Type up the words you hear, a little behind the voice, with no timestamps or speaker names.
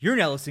You're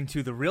now listening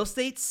to the Real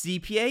Estate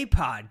CPA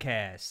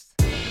Podcast,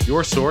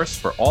 your source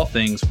for all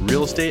things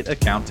real estate,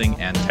 accounting,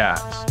 and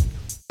tax.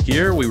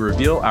 Here we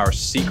reveal our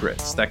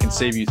secrets that can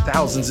save you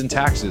thousands in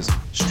taxes,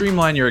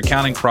 streamline your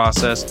accounting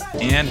process,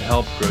 and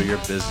help grow your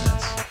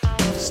business.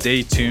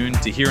 Stay tuned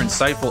to hear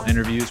insightful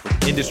interviews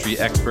with industry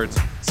experts,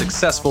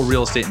 successful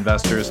real estate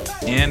investors,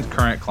 and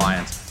current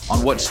clients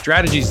on what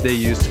strategies they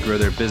use to grow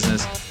their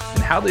business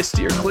and how they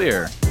steer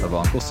clear of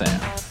Uncle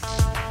Sam.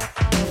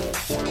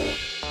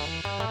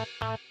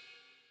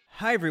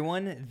 Hi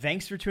everyone,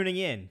 thanks for tuning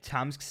in.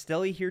 Tom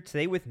Castelli here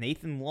today with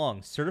Nathan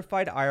Long,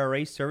 Certified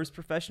IRA Service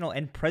Professional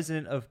and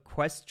President of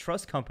Quest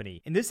Trust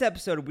Company. In this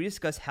episode, we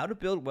discuss how to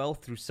build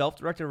wealth through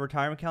self-directed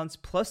retirement accounts,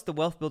 plus the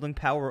wealth-building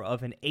power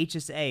of an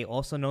HSA,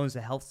 also known as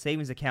a health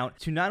savings account,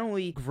 to not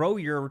only grow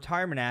your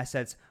retirement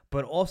assets,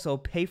 but also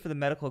pay for the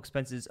medical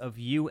expenses of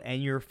you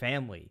and your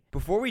family.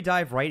 Before we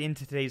dive right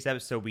into today's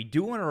episode, we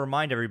do want to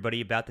remind everybody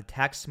about the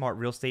Tax Smart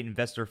Real Estate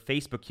Investor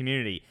Facebook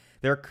community.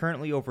 There are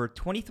currently over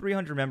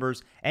 2,300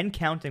 members and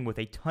counting, with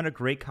a ton of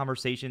great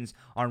conversations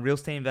on real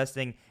estate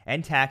investing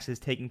and taxes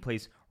taking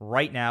place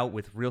right now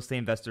with real estate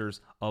investors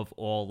of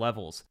all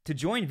levels. To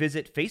join,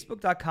 visit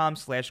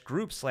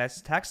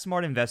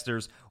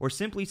facebook.com/group/TaxSmartInvestors or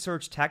simply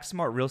search Tax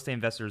Smart Real Estate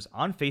Investors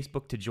on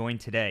Facebook to join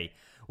today.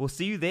 We'll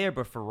see you there,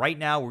 but for right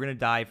now, we're going to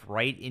dive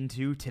right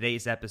into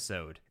today's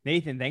episode.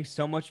 Nathan, thanks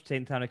so much for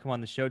taking the time to come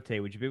on the show today.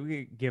 Would you be able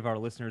to give our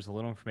listeners a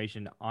little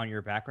information on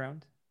your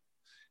background?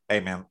 Hey,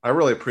 man, I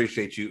really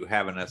appreciate you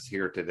having us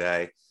here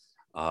today.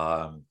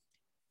 I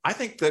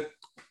think that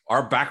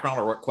our background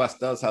or what Quest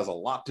does has a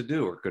lot to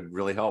do or could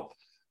really help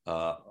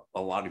a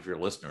lot of your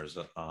listeners.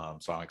 So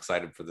I'm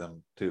excited for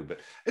them too.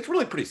 But it's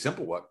really pretty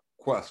simple what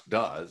Quest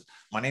does.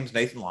 My name's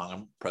Nathan Long.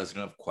 I'm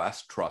president of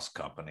Quest Trust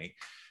Company.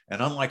 And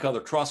unlike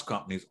other trust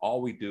companies,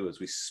 all we do is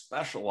we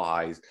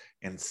specialize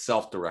in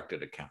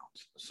self-directed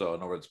accounts. So in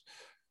other words,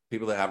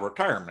 people that have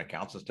retirement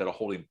accounts, instead of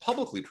holding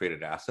publicly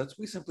traded assets,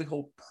 we simply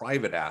hold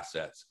private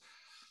assets.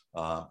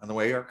 And the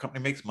way our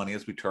company makes money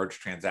is we charge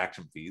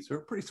transaction fees.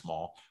 They're pretty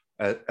small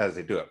as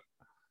they do it.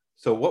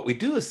 So what we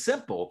do is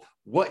simple.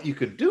 What you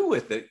can do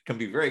with it can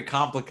be very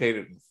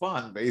complicated and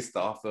fun based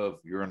off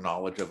of your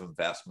knowledge of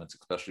investments,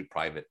 especially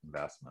private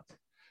investments.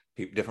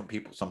 Different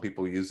people, some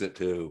people use it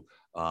to,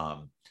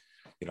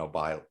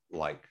 buy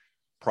like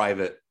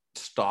private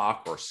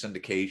stock or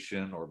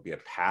syndication or be a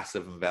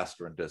passive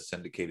investor into a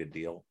syndicated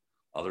deal.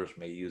 Others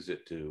may use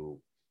it to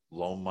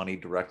loan money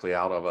directly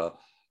out of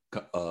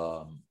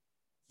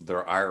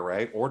their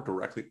IRA or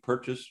directly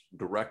purchase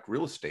direct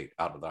real estate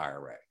out of the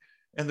IRA.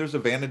 And there's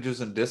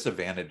advantages and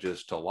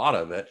disadvantages to a lot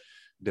of it,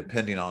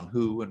 depending on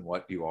who and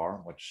what you are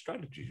and what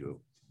strategies you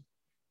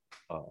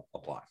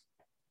apply.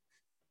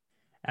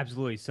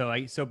 Absolutely.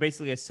 So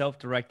basically a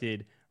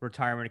self-directed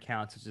retirement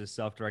account, such as a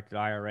self-directed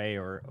IRA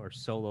or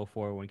solo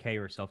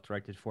 401k or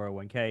self-directed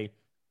 401k,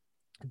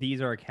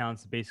 these are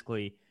accounts that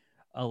basically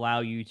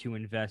allow you to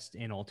invest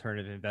in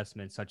alternative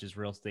investments such as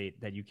real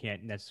estate that you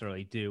can't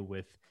necessarily do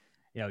with,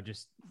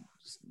 just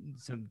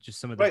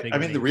some of the right. I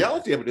mean, the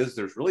reality of it is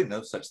there's really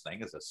no such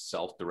thing as a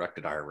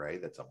self-directed IRA.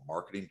 That's a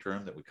marketing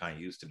term that we kind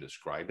of use to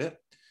describe it.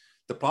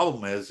 The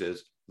problem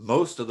is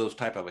most of those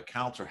type of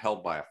accounts are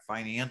held by a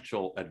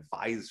financial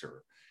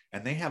advisor,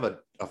 and they have a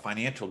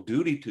financial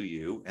duty to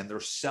you, and they're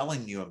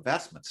selling you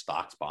investment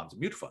stocks, bonds, and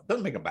mutual funds.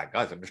 Doesn't make them bad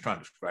guys. I'm just trying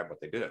to describe what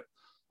they do,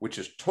 which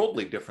is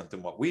totally different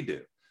than what we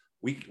do.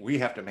 We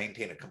have to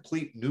maintain a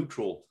complete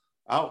neutral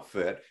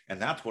outfit,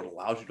 and that's what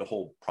allows you to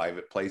hold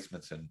private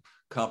placements in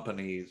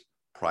companies,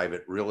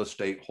 private real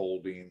estate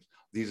holdings,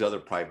 these other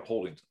private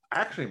holdings.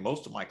 Actually,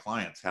 most of my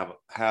clients have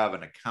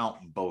an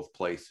account in both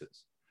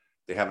places.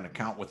 They have an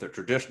account with a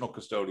traditional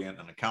custodian,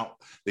 an account.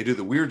 They do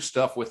the weird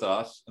stuff with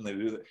us, and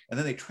and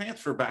then they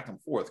transfer back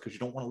and forth because you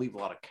don't want to leave a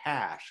lot of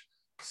cash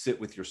sit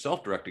with your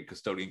self-directed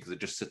custodian because it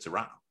just sits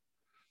around,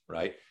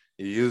 right?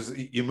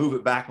 You move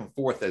it back and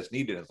forth as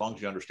needed. As long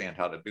as you understand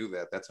how to do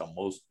that, that's how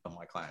most of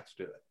my clients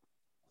do it.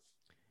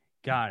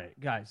 Got it.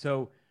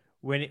 So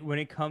when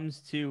it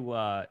comes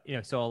to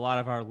so a lot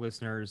of our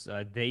listeners,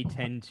 they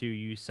tend to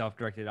use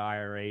self-directed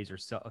IRAs or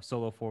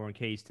solo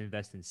 401ks to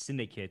invest in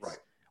syndicates, right,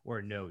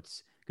 or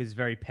notes, because it's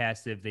very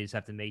passive. They just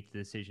have to make the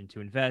decision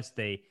to invest.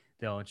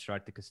 They'll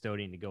instruct the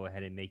custodian to go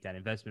ahead and make that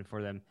investment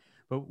for them.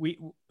 But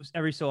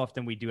every so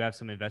often we do have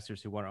some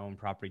investors who want to own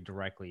property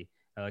directly.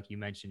 Like you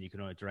mentioned, you can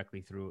own it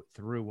directly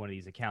through one of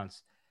these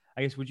accounts.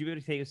 I guess, would you be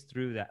able to take us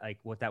through that, like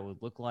what that would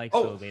look like,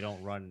 so they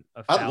don't run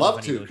afoul? I'd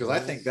love to, because I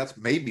think that's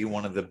maybe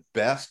one of the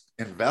best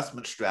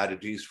investment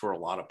strategies for a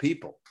lot of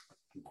people.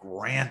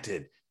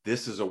 Granted,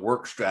 this is a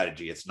work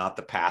strategy. It's not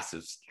the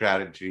passive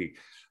strategy.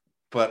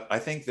 But I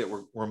think that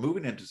we're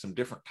moving into some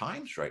different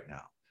times right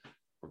now.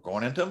 We're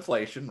going into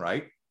inflation,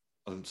 right?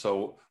 And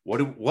so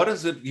what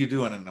is it you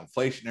do in an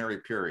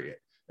inflationary period,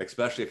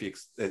 especially if you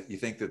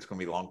think that it's going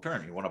to be long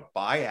term? You want to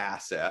buy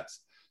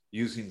assets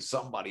using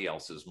somebody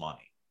else's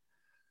money.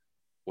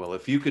 Well,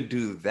 if you could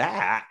do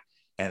that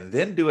and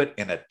then do it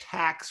in a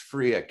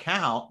tax-free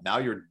account, now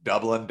you're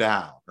doubling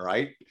down,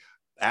 right?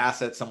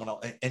 Assets, someone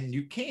else, and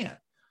you can.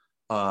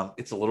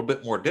 It's a little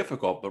bit more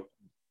difficult, but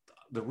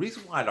the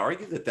reason why I'd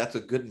argue that that's a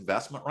good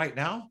investment right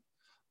now,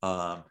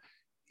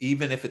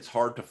 even if it's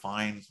hard to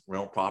find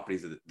rental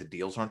properties, the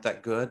deals aren't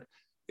that good.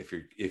 If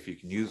you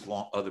can use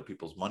other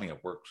people's money,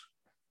 it works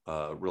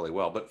really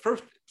well. But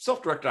first,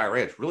 self-directed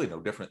IRA is really no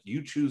different.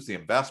 You choose the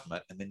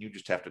investment, and then you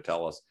just have to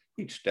tell us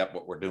each step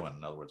what we're doing.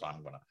 In other words,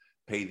 I'm going to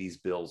pay these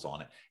bills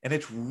on it. And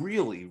it's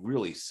really,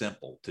 really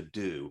simple to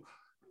do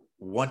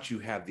once you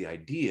have the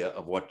idea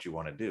of what you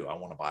want to do. I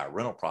want to buy a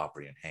rental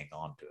property and hang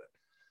on to it.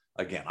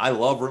 Again, I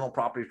love rental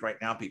properties right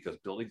now because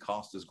building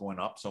cost is going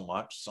up so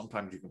much.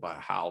 Sometimes you can buy a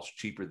house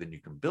cheaper than you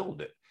can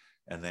build it,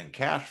 and then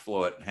cash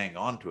flow it and hang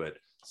on to it.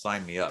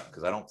 Sign me up,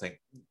 because I don't think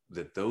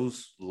that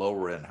those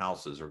lower end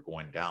houses are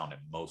going down in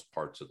most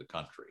parts of the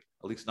country,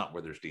 at least not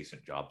where there's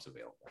decent jobs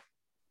available.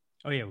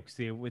 Oh yeah,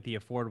 see, with the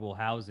affordable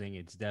housing,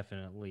 it's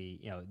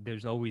definitely,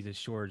 there's always a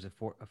shortage of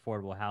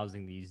affordable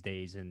housing these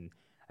days. And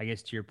I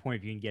guess to your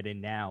point, if you can get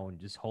in now and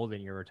just hold it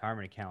in your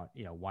retirement account,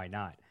 why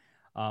not?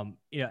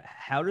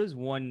 How does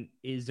one?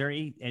 Is there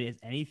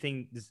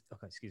anything?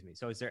 Okay, excuse me.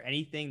 So, is there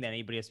anything that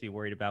anybody has to be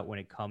worried about when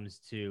it comes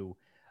to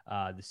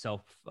the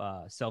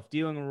self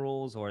dealing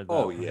rules or the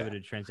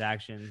prohibited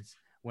transactions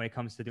when it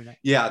comes to doing that?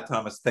 Yeah,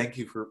 Thomas, thank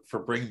you for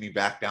bringing me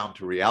back down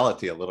to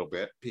reality a little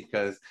bit,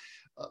 because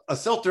a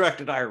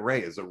self-directed IRA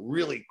is a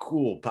really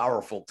cool,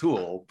 powerful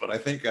tool. But I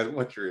think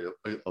what you're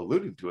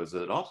alluding to is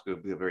that it also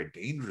could be a very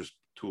dangerous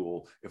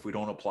tool if we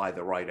don't apply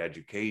the right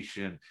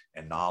education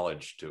and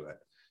knowledge to it.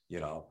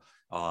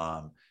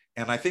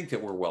 And I think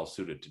that we're well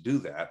suited to do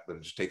that, but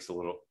it just takes a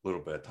little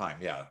bit of time.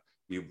 Yeah,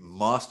 you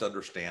must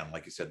understand,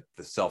 like you said,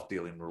 the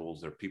self-dealing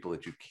rules. There are people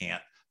that you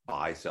can't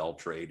buy, sell,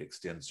 trade,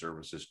 extend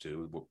services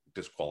to,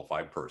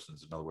 disqualified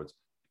persons. In other words,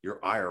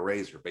 your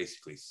IRAs are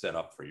basically set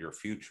up for your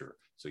future,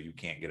 so you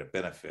can't get a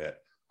benefit,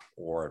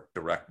 or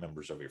direct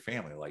members of your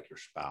family, like your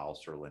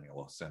spouse or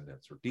lineal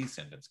ascendants or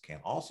descendants, can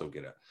also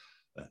get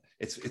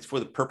it's for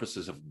the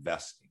purposes of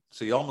investing.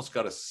 So you almost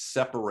got to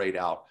separate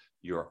out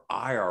your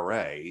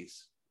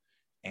IRAs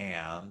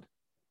and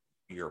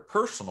your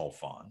personal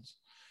funds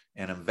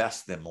and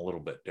invest them a little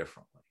bit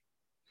differently.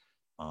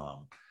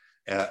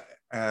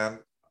 And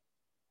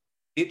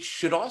it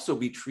should also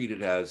be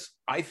treated as,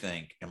 I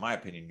think, in my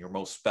opinion, your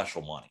most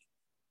special money.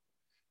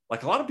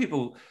 Like, a lot of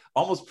people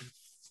almost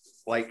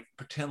like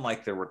pretend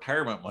like their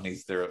retirement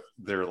money's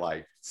they're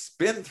like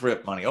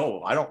spendthrift money.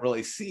 Oh, I don't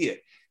really see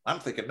it. I'm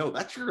thinking, no,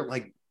 that's your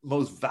like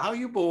most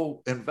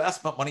valuable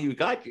investment money you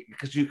got,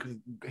 because you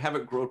can have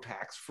it grow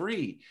tax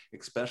free,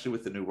 especially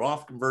with the new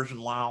Roth conversion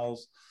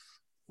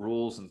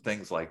rules and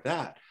things like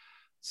that.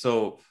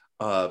 So,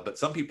 but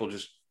some people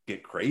just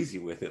get crazy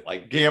with it,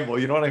 like gamble,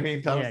 you know what I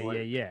mean?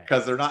 Yeah.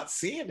 Because they're not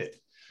seeing it.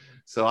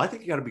 So I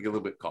think you got to be a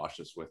little bit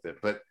cautious with it.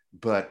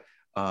 But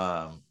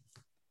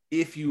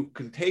if you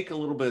can take a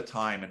little bit of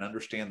time and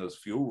understand those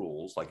few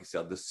rules, like you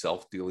said, the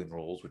self-dealing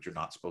rules, which you're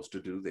not supposed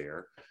to do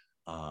there,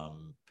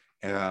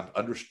 and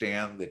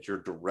understand that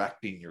you're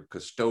directing your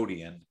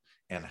custodian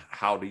and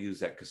how to use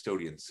that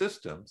custodian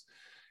systems,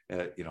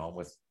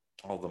 with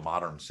all the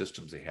modern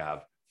systems they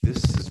have,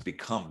 this has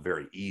become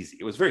very easy.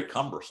 It was very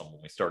cumbersome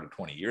when we started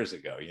 20 years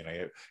ago.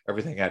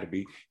 Everything had to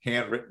be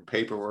handwritten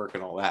paperwork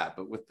and all that.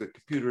 But with the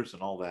computers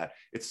and all that,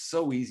 it's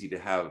so easy to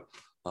have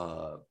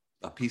a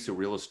piece of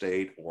real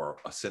estate or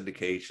a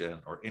syndication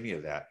or any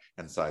of that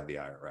inside the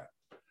IRA.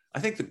 I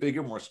think the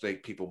bigger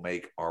mistake people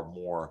make are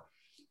more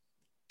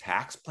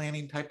tax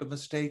planning type of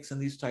mistakes in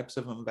these types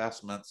of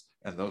investments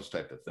and those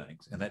type of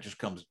things. And that just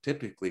comes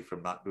typically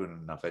from not doing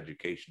enough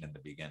education in the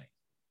beginning.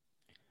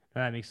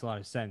 That makes a lot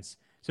of sense.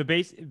 So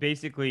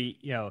basically,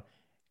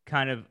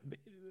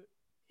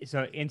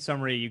 so in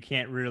summary, you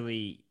can't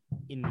really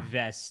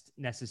invest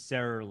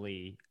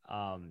necessarily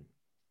through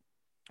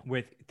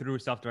a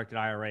self-directed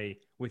IRA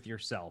with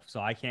yourself.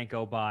 So I can't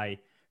go buy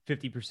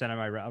 50% of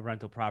my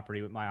rental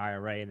property with my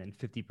IRA and then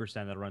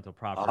 50% of the rental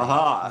property.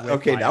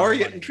 Okay, now we're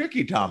getting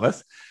tricky,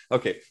 Thomas.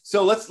 Okay,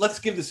 so let's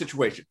give the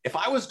situation. If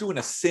I was doing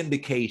a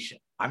syndication,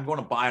 I'm going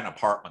to buy an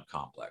apartment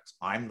complex.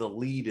 I'm the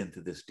lead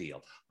into this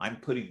deal. I'm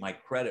putting my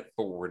credit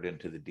forward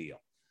into the deal.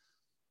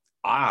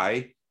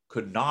 I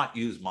could not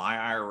use my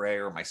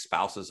IRA or my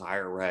spouse's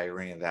IRA or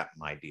any of that in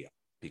my deal,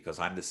 because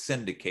I'm the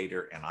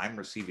syndicator and I'm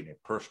receiving a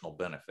personal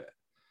benefit.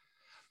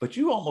 But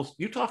you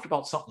talked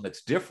about something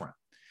that's different.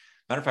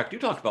 Matter of fact, you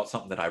talked about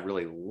something that I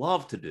really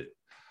love to do,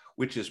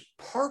 which is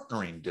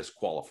partnering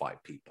disqualified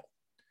people.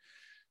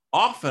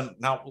 Often,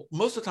 now,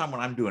 most of the time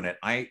when I'm doing it,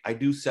 I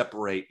do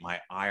separate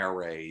my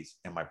IRAs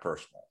and my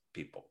personal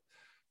people.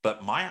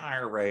 But my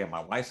IRA and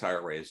my wife's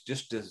IRA is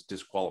just as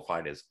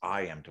disqualified as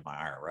I am to my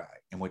IRA.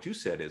 And what you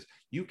said is,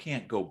 you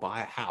can't go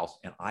buy a house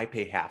and I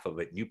pay half of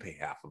it and you pay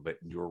half of it,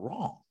 and you're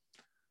wrong.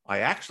 I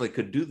actually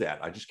could do that.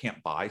 I just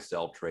can't buy,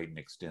 sell, trade, and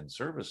extend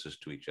services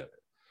to each other.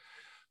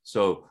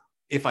 So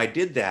if I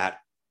did that,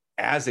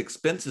 as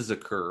expenses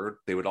occurred,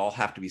 they would all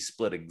have to be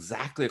split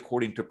exactly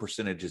according to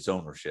percentages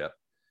ownership.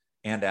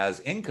 And as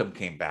income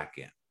came back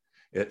in,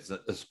 it's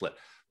a split.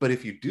 But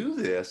if you do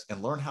this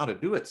and learn how to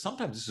do it,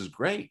 sometimes this is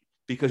great,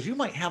 because you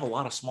might have a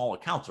lot of small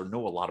accounts or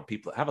know a lot of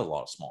people that have a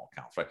lot of small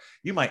accounts, right?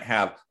 You might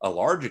have a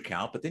large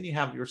account, but then you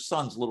have your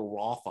son's little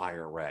Roth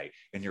IRA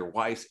and your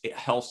wife's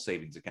health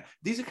savings account.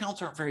 These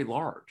accounts aren't very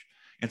large.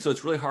 And so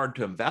it's really hard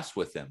to invest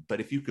with them.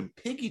 But if you can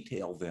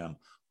piggytail them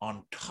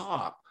on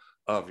top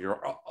of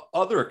your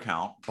other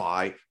account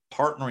by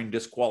partnering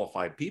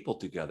disqualified people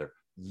together,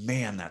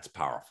 man, that's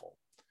powerful.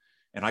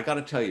 And I got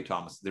to tell you,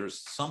 Thomas, there's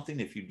something,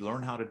 if you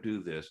learn how to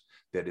do this,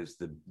 that is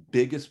the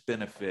biggest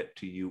benefit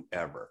to you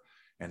ever.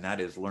 And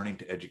that is learning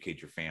to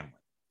educate your family.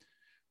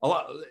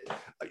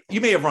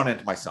 You may have run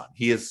into my son.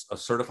 He is a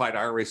certified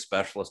IRA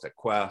specialist at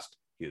Quest.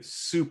 He is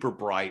super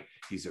bright.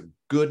 He's a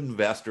good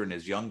investor in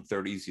his young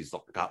 30s. He's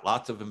got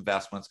lots of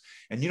investments.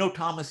 And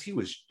Thomas, he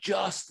was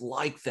just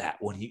like that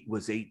when he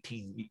was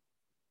 18.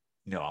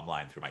 No, I'm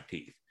lying through my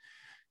teeth.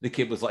 The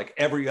kid was like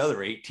every other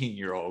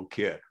 18-year-old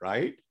kid,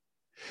 right?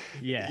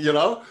 Yeah.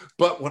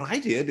 But what I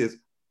did is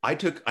I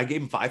gave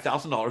him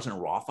 $5,000 in a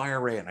Roth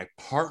IRA and I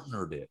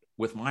partnered it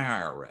with my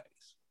IRAs.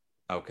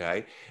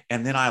 Okay.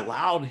 And then I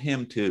allowed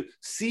him to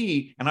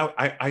see, and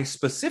I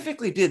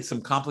specifically did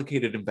some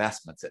complicated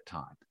investments at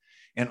times.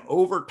 And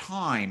over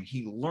time,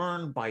 he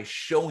learned by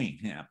showing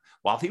him.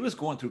 While he was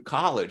going through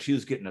college, he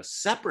was getting a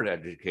separate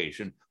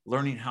education,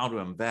 learning how to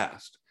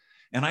invest.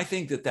 And I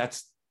think that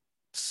that's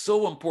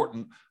so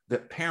important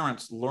that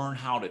parents learn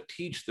how to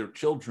teach their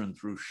children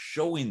through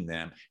showing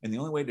them. And the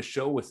only way to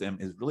show with them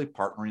is really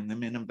partnering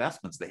them in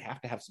investments. They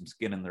have to have some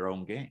skin in their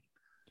own game.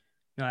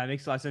 No, that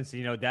makes a lot of sense.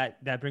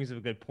 That brings up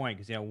a good point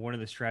because, one of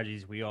the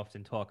strategies we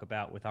often talk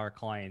about with our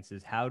clients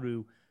is how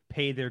to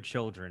pay their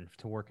children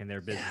to work in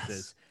their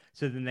businesses. Yes.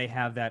 So then they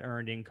have that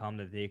earned income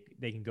that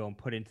they can go and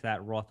put into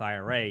that Roth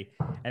IRA.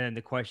 And then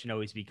the question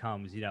always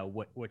becomes,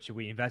 what should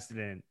we invest it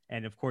in?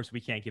 And of course, we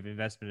can't give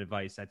investment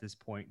advice at this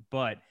point,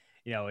 but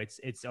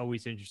it's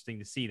always interesting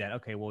to see that,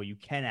 okay, well, you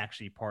can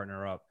actually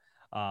partner up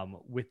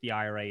with the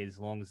IRA as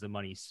long as the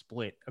money's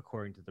split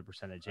according to the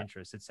percentage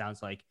interest. It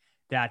sounds like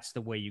that's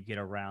the way you get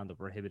around the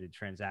prohibited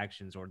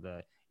transactions or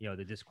the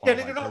disqualified.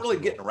 Yeah, you're not really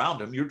getting around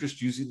them. You're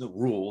just using the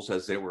rules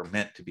as they were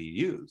meant to be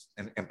used.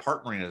 And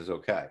partnering is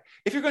okay.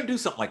 If you're going to do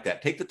something like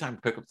that, take the time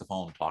to pick up the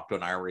phone, talk to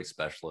an IRA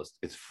specialist.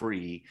 It's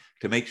free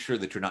to make sure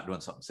that you're not doing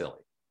something silly.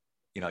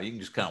 You can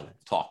just kind of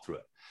talk through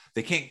it.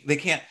 They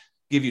can't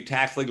give you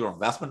tax, legal, or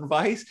investment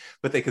advice,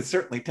 but they can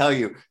certainly tell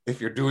you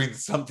if you're doing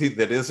something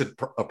that isn't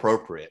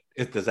appropriate.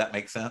 Does that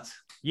make sense?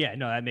 Yeah,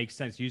 no, that makes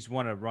sense. You just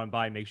want to run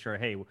by and make sure,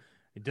 hey,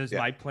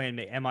 my plan,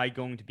 am I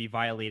going to be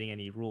violating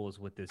any rules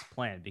with this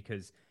plan?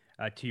 Because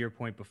to your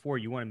point before,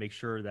 you want to make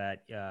sure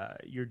that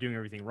you're doing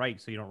everything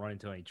right so you don't run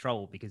into any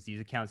trouble, because these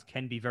accounts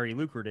can be very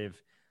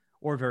lucrative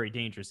or very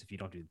dangerous if you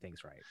don't do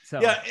things right.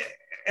 So yeah,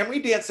 and we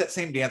dance that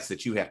same dance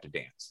that you have to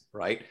dance,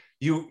 right?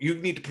 You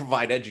need to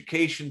provide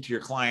education to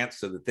your clients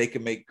so that they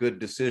can make good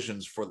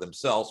decisions for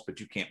themselves,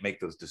 but you can't make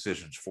those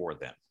decisions for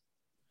them.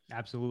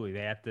 Absolutely.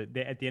 At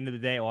the end of the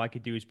day, all I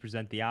could do is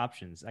present the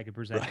options. I could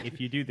present, right, if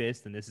you do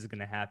this, then this is going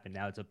to happen.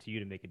 Now it's up to you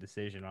to make a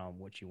decision on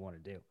what you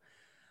want to do.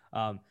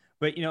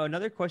 But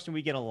another question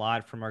we get a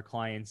lot from our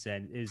clients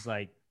and is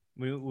like,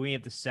 we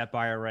have the SEP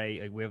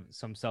IRA, like we have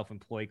some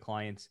self-employed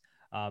clients,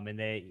 and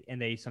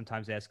they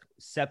sometimes ask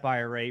SEP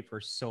IRA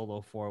for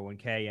solo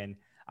 401k. And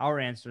our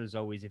answer is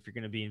always, if you're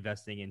going to be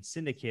investing in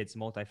syndicates,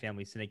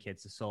 multifamily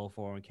syndicates, the solo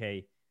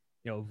 401k,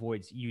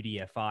 avoids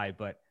UDFI.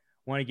 But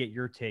want to get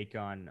your take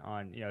on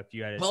if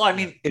you had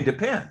it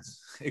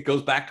depends. It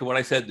goes back to what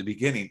I said at the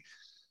beginning.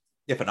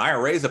 If an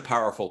IRA is a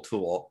powerful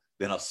tool,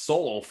 then a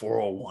solo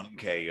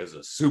 401k is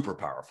a super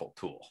powerful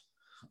tool,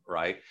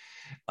 right?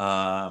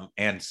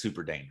 And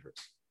super dangerous.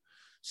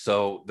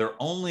 So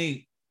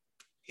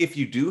if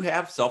you do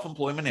have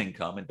self-employment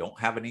income and don't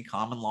have any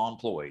common law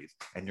employees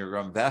and you're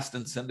going to invest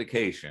in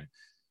syndication,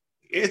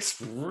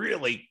 it's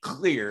really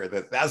clear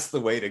that that's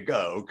the way to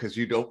go, because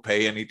you don't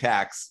pay any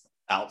tax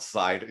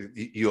outside.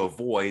 You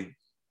avoid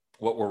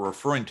what we're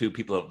referring to,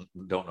 people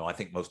don't know, I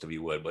think most of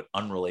you would, but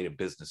unrelated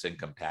business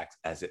income tax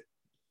as it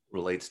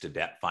relates to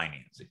debt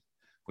financing.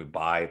 We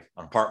buy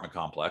an apartment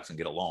complex and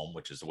get a loan,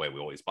 which is the way we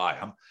always buy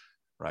them,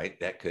 right?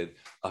 That could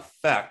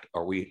affect,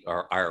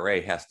 our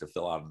IRA has to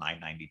fill out a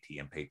 990T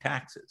and pay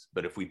taxes.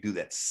 But if we do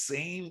that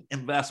same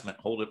investment,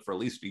 hold it for at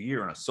least a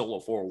year in a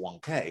solo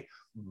 401k,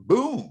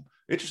 boom,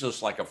 it's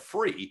just like a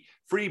freebie.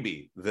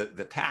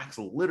 The tax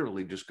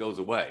literally just goes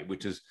away,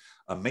 which is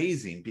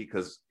amazing,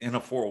 because in a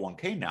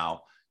 401k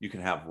now, you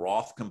can have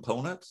Roth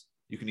components.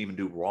 You can even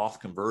do Roth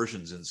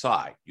conversions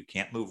inside. You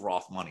can't move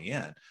Roth money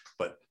in,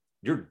 but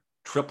you're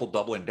triple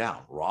doubling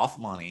down. Roth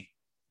money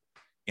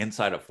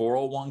inside a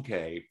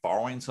 401k,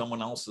 borrowing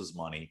someone else's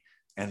money,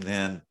 and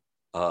then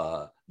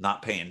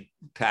not paying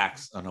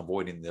tax and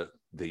avoiding the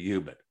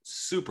UBIT.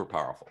 Super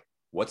powerful.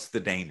 What's the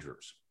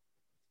dangers?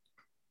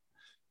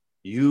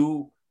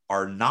 You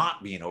are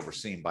not being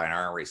overseen by an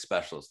IRA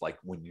specialist like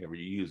whenever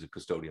you use a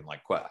custodian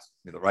like Quest,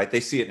 right? They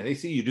see it and they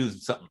see you doing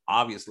something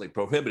obviously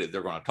prohibited.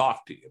 They're going to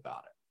talk to you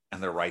about it,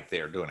 and they're right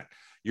there doing it.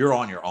 You're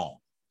on your own.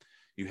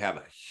 You have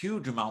a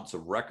huge amounts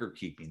of record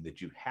keeping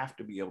that you have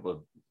to be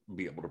able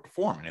to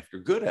perform. And if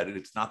you're good at it,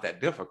 it's not that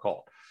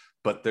difficult.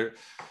 but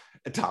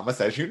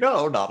Thomas, as you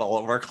know, not all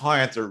of our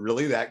clients are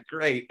really that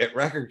great at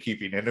record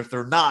keeping. And if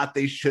they're not,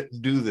 they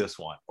shouldn't do this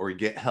one or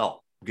get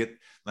help.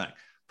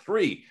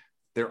 Three,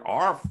 there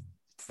are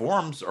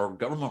forms or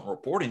government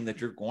reporting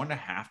that you're going to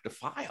have to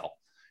file.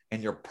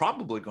 And you're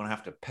probably going to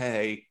have to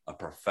pay a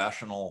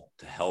professional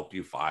to help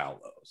you file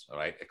those,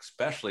 right?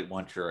 Especially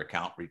once your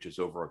account reaches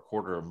over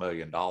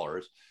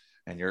 $250,000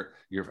 and you're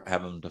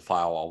having to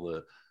file all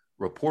the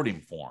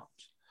reporting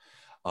forms.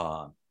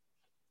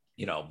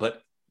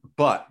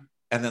 But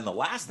and then the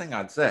last thing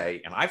I'd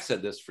say, and I've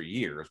said this for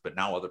years, but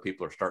now other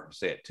people are starting to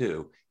say it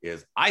too,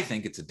 is I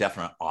think it's a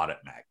definite audit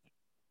magnet.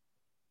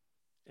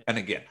 And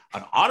again,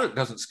 an audit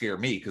doesn't scare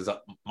me because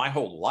my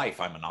whole life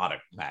I'm an audit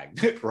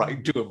magnet,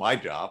 right? Doing my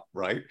job,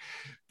 right?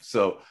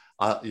 So,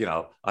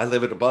 I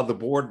live it above the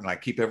board and I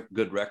keep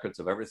good records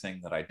of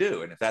everything that I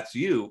do. And if that's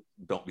you,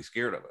 don't be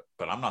scared of it.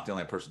 But I'm not the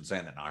only person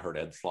saying that. Now, I heard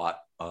Ed Slott,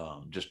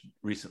 just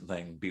recent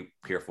thing, be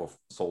careful of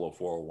solo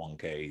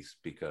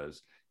 401ks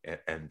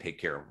and take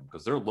care of them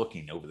because they're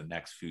looking over the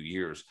next few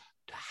years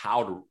to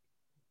how to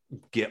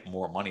get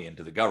more money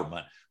into the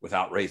government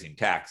without raising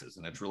taxes.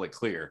 And it's really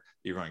clear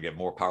you're going to get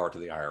more power to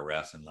the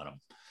IRS and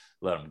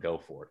let them go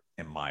for it,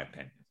 in my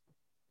opinion.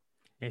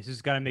 Yeah, so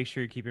just got to make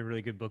sure you're keeping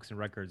really good books and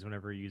records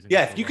whenever you're using.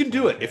 Yeah, if you can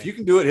do it,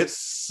 it's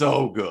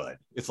so good.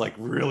 It's like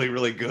really,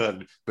 really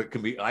good. But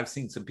I've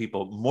seen some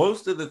people,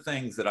 most of the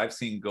things that I've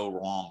seen go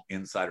wrong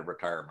inside of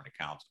retirement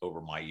accounts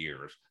over my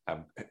years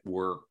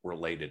were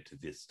related to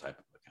this type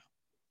of account.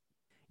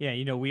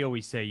 Yeah, we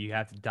always say you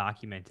have to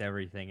document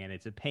everything, and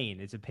it's a pain.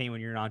 It's a pain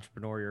when you're an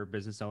entrepreneur or a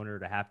business owner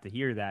to have to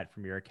hear that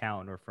from your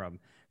accountant or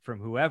from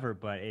whoever.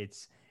 But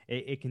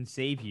it can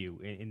save you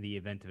in the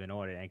event of an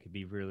audit, and could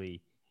be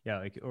really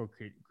could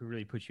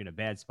really put you in a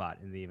bad spot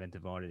in the event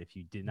of audit if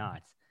you did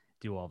not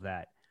do all of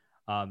that.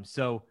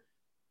 So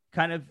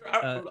kind of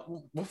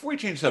before we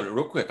change subject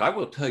real quick, I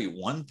will tell you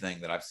one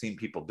thing that I've seen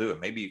people do, and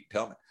maybe you can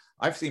tell me.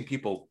 I've seen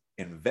people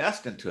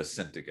invest into a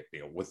syndicate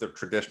deal with their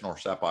traditional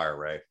SEP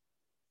IRA.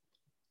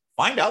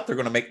 Find out they're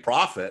going to make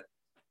profit,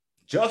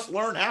 just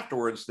learn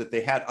afterwards that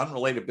they had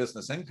unrelated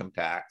business income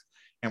tax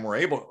and were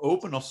able to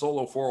open a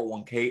solo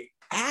 401k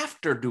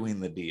after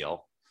doing the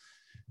deal,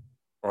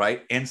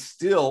 right? And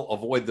still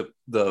avoid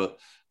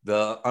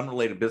the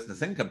unrelated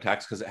business income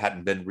tax because it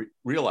hadn't been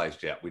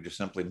realized yet. We just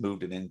simply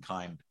moved an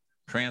in-kind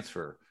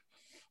transfer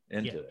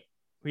into it.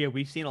 Yeah,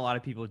 we've seen a lot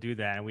of people do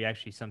that, and we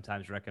actually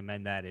sometimes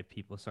recommend that if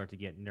people start to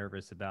get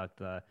nervous about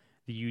the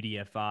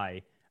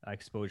UDFI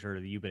exposure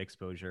or the UBIT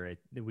exposure,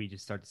 we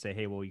just start to say,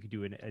 hey, well, you could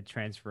do a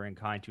transfer in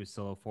kind to a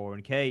solo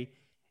 401k.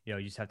 You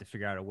just have to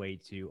figure out a way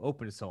to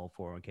open a solo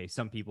 401k.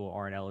 Some people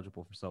aren't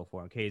eligible for solo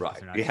 401ks.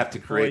 Right. You have to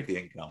create the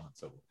income and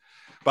so forth.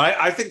 But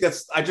I think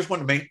I just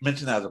want to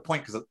mention that as a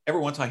point because every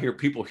once I hear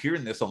people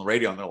hearing this on the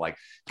radio and they're like,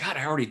 God,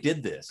 I already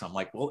did this. I'm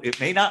like, well, it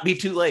may not be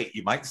too late.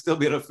 You might still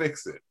be able to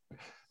fix it.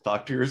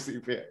 Talk to your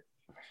CPA.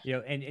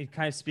 And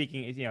kind of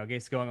speaking, I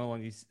guess going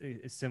along these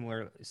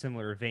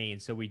similar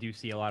veins. So we do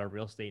see a lot of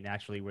real estate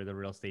naturally. We're the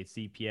real estate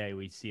CPA.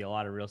 We see a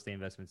lot of real estate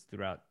investments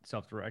throughout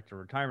self-directed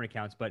retirement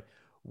accounts. But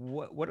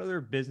what other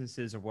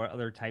businesses or what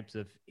other types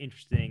of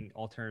interesting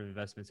alternative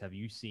investments have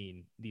you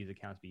seen these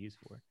accounts be used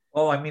for?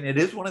 Well, I mean, it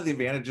is one of the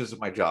advantages of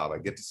my job. I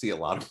get to see a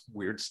lot of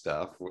weird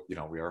stuff.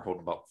 We are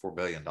holding about $4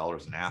 billion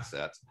in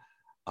assets.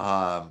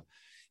 I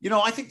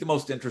think the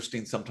most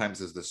interesting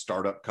sometimes is the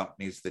startup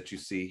companies that you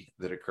see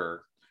that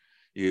occur.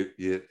 You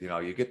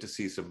get to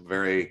see some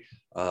very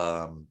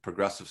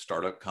progressive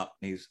startup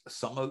companies.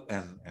 Some of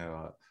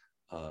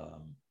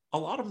a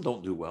lot of them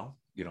don't do well,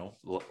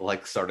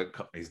 like startup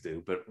companies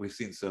do. But we've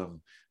seen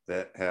some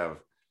that have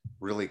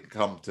really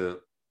come to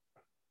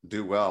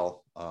do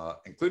well,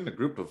 including a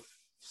group of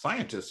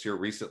scientists here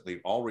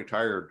recently, all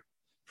retired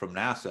from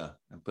NASA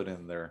and put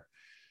in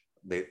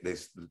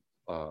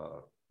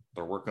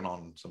they're working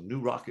on some new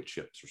rocket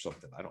ships or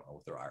something. I don't know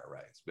what their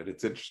IRA is, but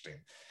it's interesting.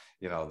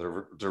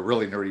 They're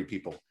really nerdy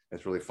people.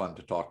 It's really fun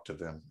to talk to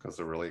them because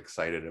they're really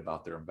excited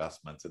about their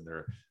investments and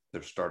their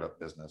startup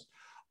business.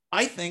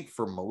 I think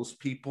for most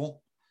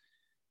people,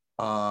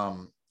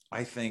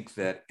 I think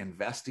that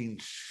investing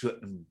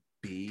shouldn't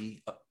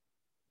be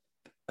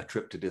a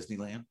trip to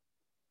Disneyland.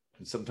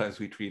 And sometimes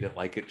we treat it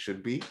like it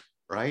should be,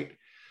 right?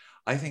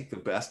 I think the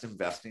best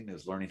investing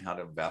is learning how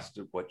to invest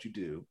at what you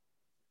do,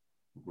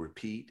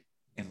 repeat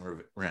and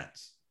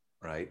rinse,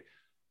 right?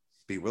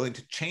 Be willing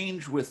to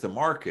change with the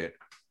market,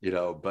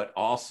 but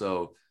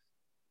also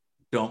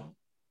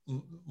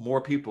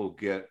more people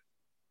get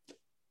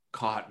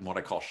caught in what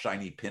I call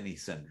shiny penny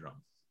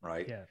syndrome,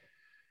 right?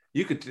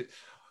 Yeah.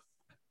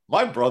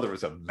 My brother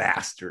is a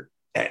master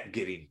at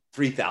getting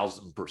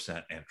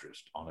 3,000%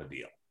 interest on a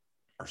deal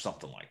or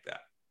something like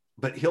that.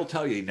 But he'll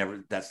tell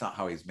you that's not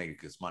how he's making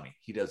his money.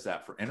 He does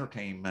that for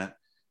entertainment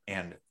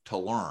and to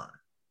learn,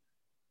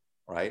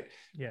 right?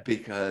 Yeah.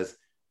 Because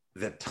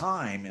the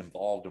time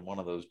involved in one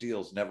of those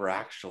deals never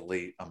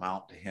actually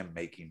amount to him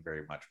making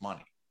very much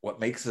money. What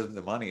makes him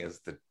the money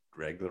is the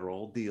regular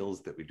old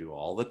deals that we do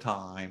all the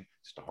time,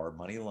 just a hard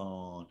money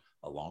loan,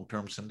 a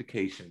long-term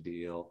syndication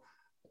deal,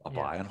 a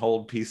buy and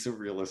hold piece of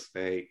real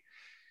estate.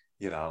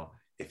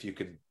 if you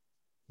can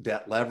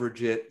debt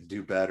leverage it,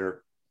 do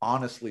better.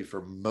 Honestly,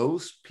 for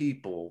most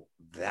people,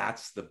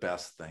 that's the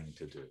best thing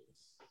to do.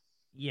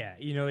 Yeah,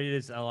 it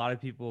is. A lot of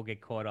people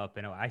get caught up,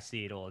 and I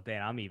see it all day.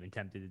 And I'm even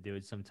tempted to do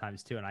it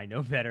sometimes too. And I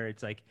know better.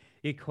 It's like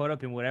get caught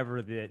up in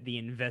whatever the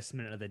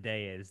investment of the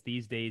day is.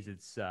 These days,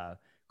 it's Oh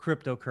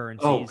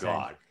cryptocurrencies, and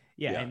God.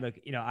 yeah, Yeah. and look,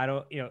 I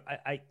don't,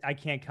 I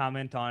can't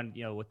comment on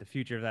what the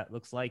future of that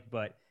looks like,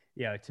 but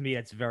to me,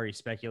 that's very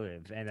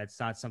speculative, and that's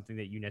not something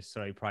that you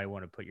necessarily probably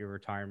want to put your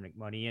retirement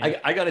money in.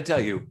 I got to tell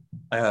you,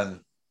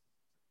 and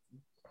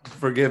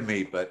forgive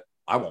me, but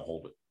I won't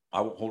hold it. I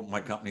won't hold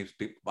my company's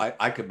people.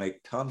 I could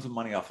make tons of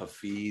money off of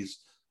fees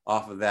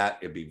off of that.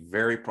 It'd be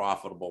very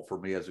profitable for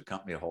me as a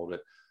company to hold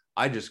it.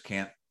 I just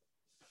can't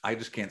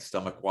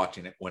stomach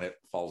watching it when it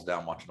falls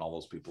down, watching all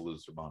those people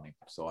lose their money.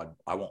 So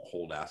I won't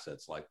hold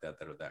assets like that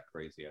are that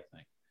crazy, I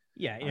think.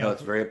 Yeah, I know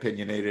it's very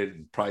opinionated,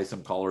 and probably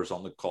some callers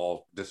on the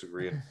call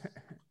disagree, and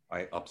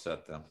I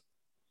upset them.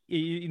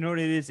 You know what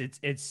it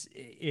is?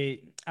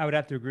 I would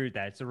have to agree with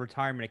that. It's a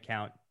retirement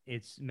account.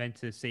 It's meant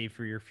to save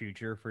for your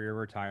future, for your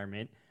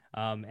retirement.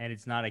 And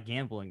it's not a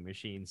gambling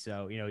machine.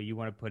 So, you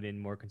want to put in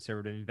more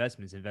conservative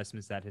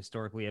investments that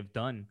historically have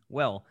done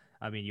well.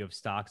 I mean, you have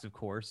stocks, of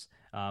course,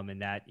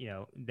 and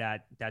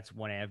that's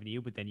one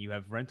avenue. But then you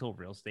have rental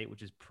real estate,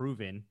 which is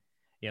proven,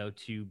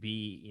 to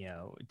be,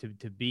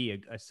 to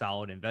be a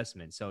solid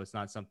investment. So it's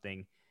not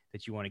something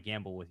that you want to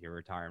gamble with your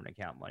retirement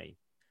account money.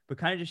 But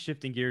kind of just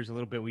shifting gears a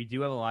little bit, we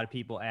do have a lot of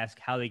people ask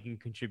how they can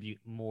contribute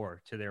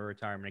more to their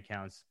retirement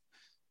accounts,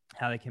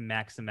 how they can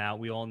max them out.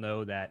 We all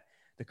know that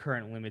the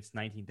current limit's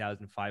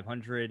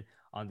 $19,500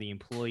 on the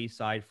employee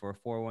side for a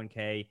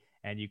 401k,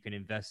 and you can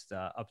invest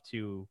up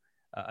to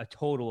a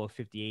total of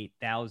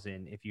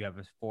 $58,000 if you have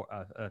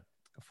a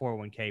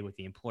 401k with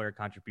the employer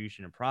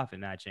contribution and profit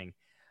matching.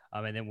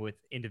 And then with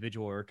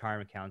individual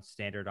retirement accounts,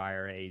 standard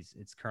IRAs,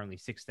 it's currently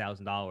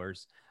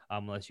 $6,000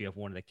 unless you have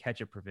one of the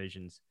catch-up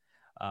provisions.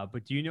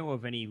 But do you know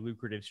of any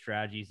lucrative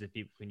strategies that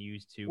people can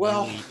use to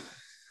really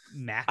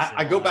max it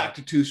I go all back out?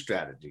 to two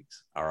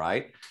strategies. All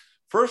right.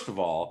 First of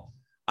all,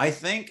 I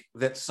think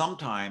that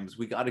sometimes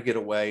we got to get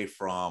away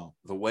from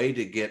the way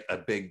to get a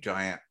big,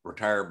 giant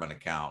retirement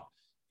account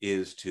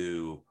is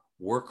to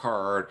work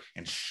hard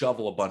and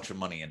shovel a bunch of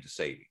money into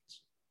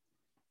savings.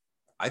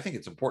 I think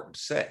it's important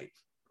to save,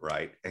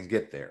 right, and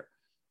get there.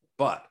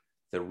 But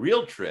the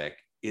real trick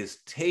is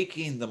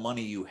taking the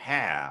money you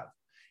have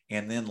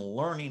and then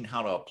learning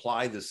how to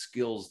apply the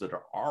skills that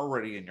are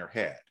already in your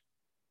head,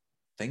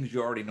 things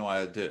you already know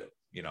how to do.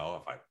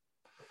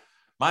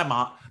 My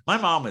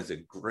mom is a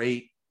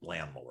great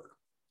landlord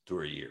through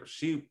her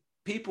years.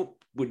 People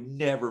would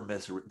never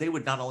miss her. They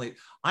would not only,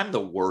 I'm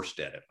the worst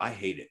at it. I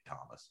hate it,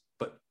 Thomas,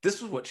 but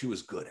this is what she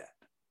was good at.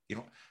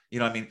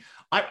 I mean,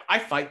 I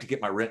fight to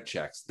get my rent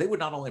checks. They would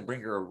not only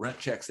bring her rent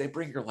checks, they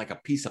bring her like a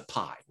piece of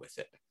pie with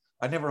it.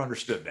 I never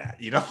understood that,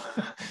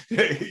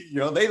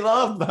 they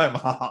loved my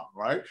mom,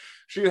 right?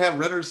 She would have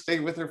renters stay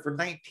with her for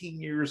 19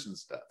 years and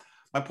stuff.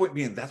 My point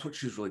being, that's what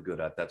she's really good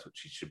at. That's what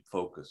she should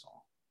focus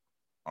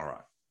on. All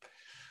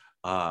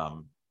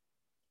right.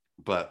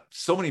 But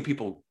so many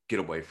people get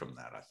away from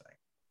that, I think.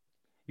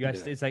 You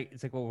guys, it's like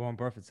what Warren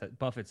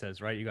Buffett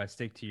says, right? You guys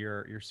stick to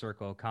your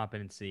circle of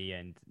competency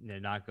and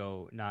not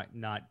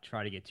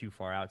try to get too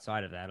far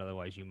outside of that.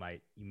 Otherwise, you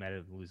might end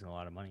up losing a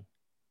lot of money.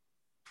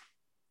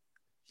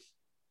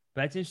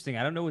 But that's interesting.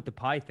 I don't know what the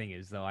pie thing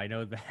is, though. I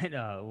know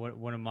that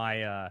one of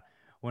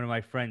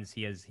my friends,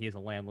 he has a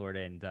landlord,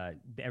 and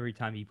every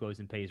time he goes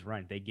and pays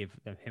rent, they give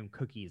him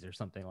cookies or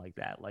something like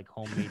that, like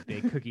homemade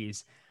baked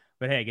cookies.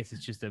 But hey, I guess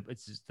it's just a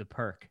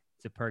perk.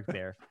 It's a perk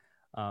there.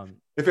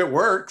 If it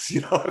works,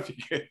 if you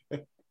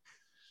can.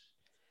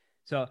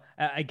 So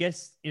I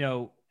guess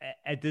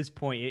at this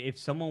point, if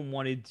someone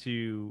wanted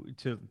to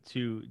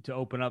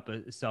open up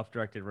a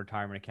self-directed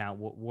retirement account,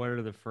 what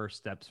are the first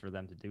steps for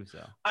them to do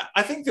so?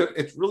 I think that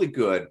it's really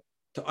good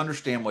to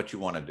understand what you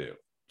want to do.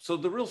 So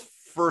the real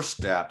first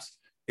steps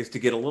is to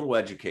get a little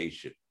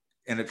education,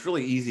 and it's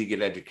really easy to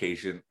get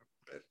education.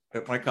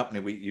 At my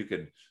company, you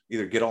could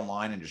either get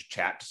online and just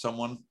chat to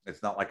someone.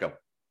 It's not like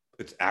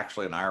it's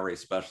actually an IRA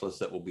specialist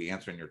that will be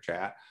answering your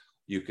chat.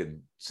 You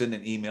can send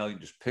an email. You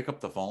just pick up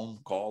the phone,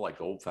 call like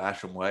the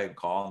old-fashioned way, and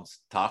call and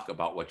talk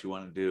about what you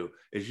want to do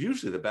is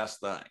usually the best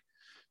thing,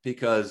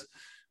 because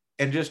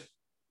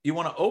you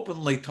want to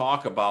openly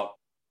talk about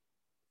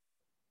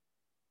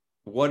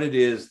what it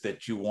is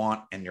that you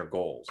want and your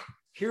goals.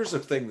 Here's a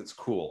thing that's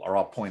cool, or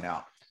I'll point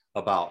out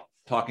about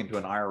talking to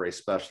an IRA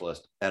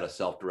specialist at a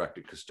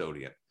self-directed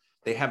custodian.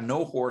 They have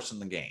no horse in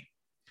the game.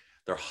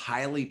 They're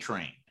highly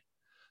trained.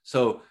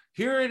 So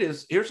here it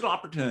is. Here's an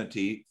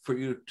opportunity for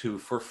you to,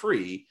 for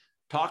free,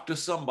 talk to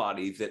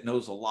somebody that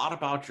knows a lot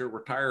about your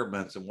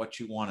retirements and what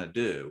you want to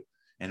do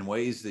and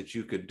ways that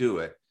you could do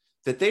it,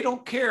 that they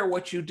don't care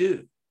what you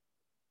do.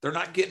 They're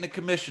not getting a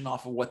commission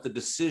off of what the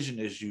decision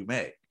is you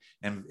make.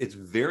 And it's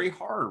very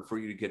hard for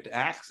you to get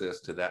access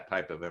to that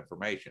type of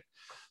information.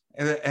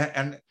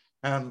 And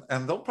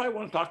they'll probably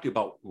want to talk to you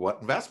about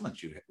what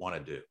investments you want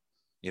to do,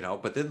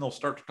 but then they'll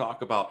start to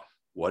talk about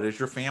What is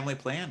your family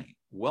planning?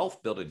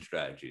 Wealth building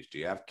strategies. Do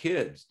you have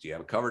kids? Do you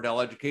have a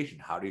Coverdell education?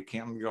 How do you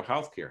handle your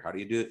healthcare? How do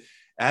you do it?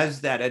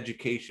 As that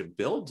education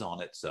builds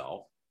on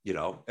itself,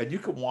 and you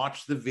can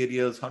watch the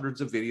videos,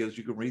 hundreds of videos,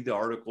 you can read the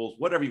articles,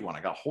 whatever you want.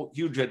 I got a whole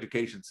huge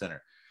education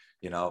center,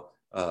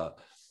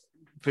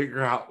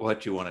 figure out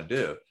what you want to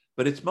do.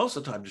 But it's most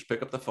of the time, just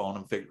pick up the phone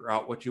and figure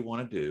out what you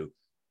want to do.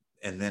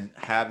 And then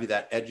have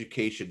that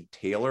education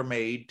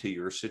tailor-made to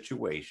your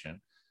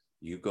situation.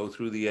 You go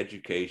through the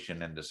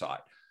education and decide.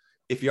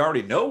 If you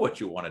already know what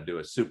you want to do,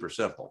 it's super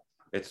simple.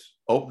 It's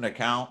open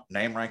account,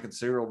 name, rank, and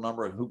serial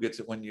number, and who gets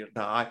it when you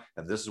die.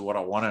 And this is what I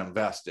want to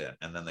invest in.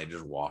 And then they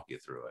just walk you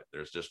through it.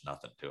 There's just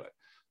nothing to it.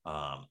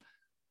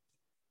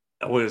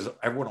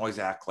 Everyone always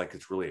acts like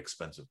it's really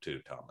expensive too,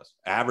 Thomas.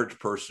 Average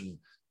person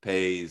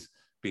pays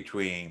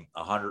between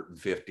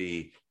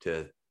 $150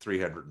 to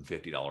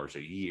 $350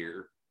 a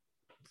year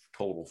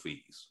total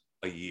fees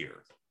a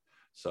year.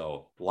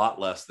 So a lot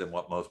less than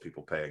what most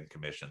people pay in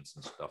commissions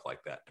and stuff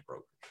like that to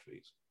brokerage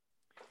fees.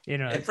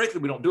 And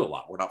frankly, we don't do a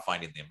lot. We're not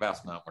finding the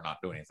investment. We're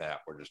not doing any of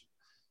that. We're just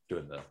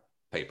doing the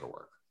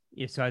paperwork.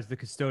 Yeah. So as the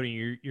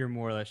custodian, you're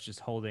more or less just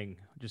holding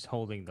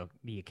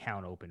the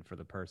account open for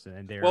the person,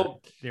 and they're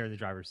in the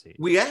driver's seat.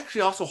 We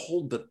actually also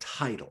hold the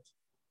title.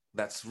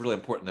 That's really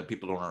important that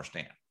people don't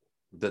understand.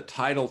 The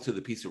title to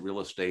the piece of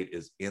real estate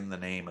is in the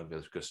name of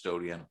the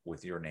custodian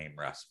with your name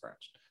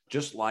referenced.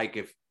 Just like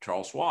if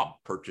Charles Schwab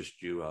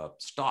purchased you a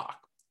stock,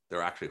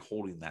 they're actually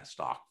holding that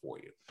stock for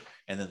you.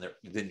 And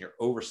then you're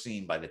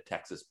overseen by the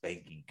Texas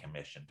Banking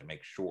Commission to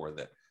make sure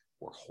that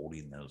we're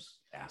holding those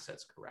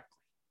assets correctly.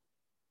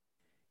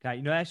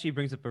 It actually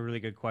brings up a really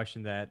good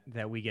question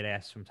that we get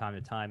asked from time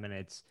to time. And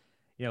it's,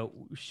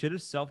 should a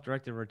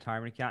self-directed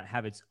retirement account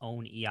have its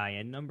own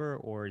EIN number,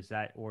 or is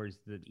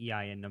the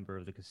EIN number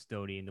of the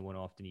custodian the one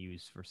often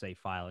used for, say,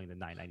 filing the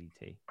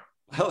 990T?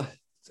 Well,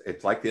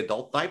 it's like the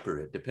adult diaper.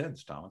 It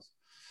depends, Thomas.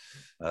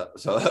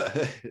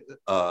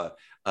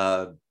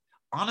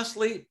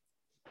 Honestly,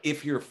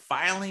 if you're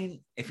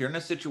in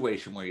a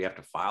situation where you have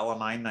to file a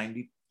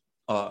 990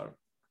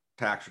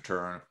 tax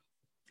return,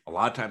 a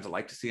lot of times I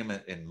like to see them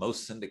in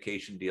most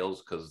syndication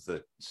deals because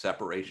the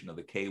separation of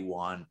the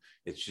K1,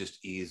 it's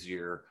just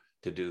easier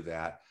to do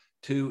that.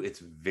 2, it's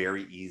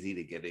very easy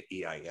to get an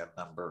EIN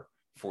number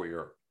for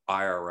your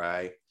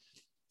IRA.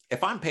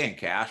 If I'm paying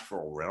cash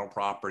for a rental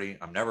property,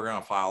 I'm never going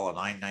to file a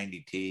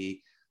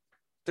 990T.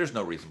 There's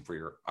no reason for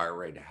your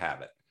IRA to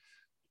have it.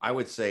 I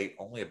would say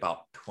only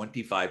about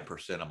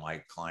 25% of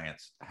my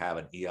clients have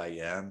an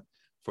EIN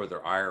for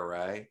their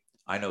IRA.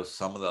 I know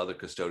some of the other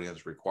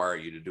custodians require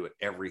you to do it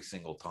every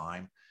single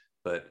time,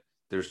 but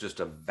there's just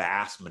a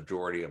vast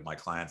majority of my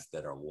clients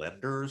that are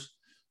lenders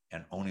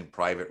and owning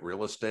private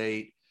real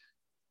estate.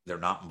 They're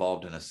not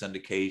involved in a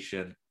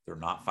syndication. They're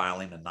not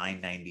filing a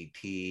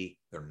 990T.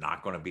 They're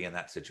not going to be in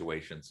that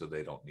situation, so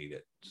they don't need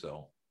it.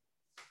 So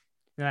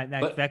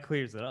that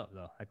clears it up,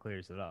 though. That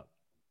clears it up.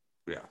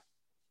 Yeah.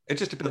 It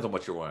just depends on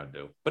what you want to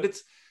do. But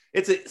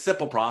it's a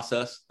simple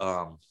process.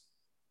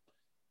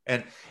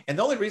 And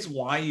the only reason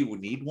why you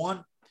would need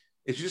one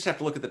is you just have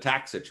to look at the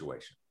tax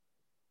situation,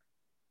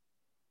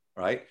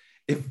 right?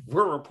 If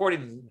we're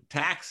reporting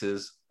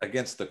taxes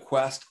against the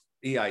Quest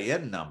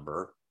EIN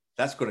number,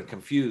 that's going to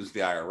confuse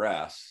the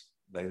IRS.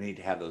 They need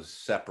to have those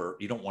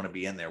separate. You don't want to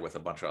be in there with a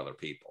bunch of other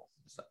people.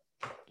 So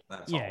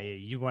that's all.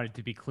 You want it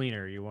to be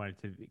cleaner. You want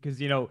it to be, because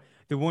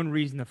the one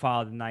reason to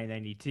file the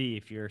 990T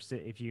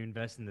if you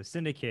invest in the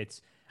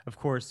syndicates, of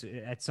course,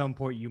 at some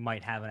point you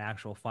might have an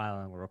actual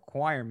filing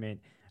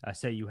requirement.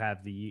 Say you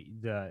have the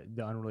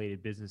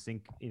unrelated business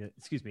the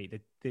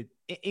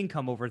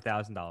income over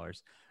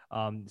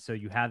 $1,000. So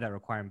you have that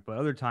requirement. But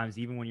other times,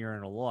 even when you're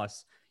in a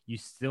loss, you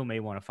still may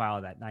want to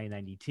file that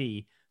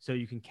 990T so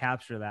you can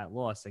capture that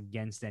loss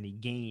against any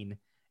gain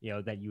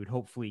that you would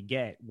hopefully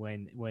get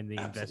when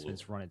the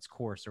investments run its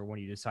course or when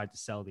you decide to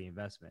sell the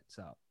investment.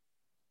 So,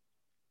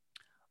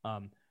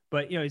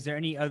 but is there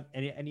any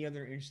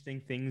other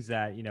interesting things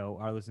that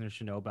our listeners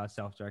should know about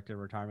self-directed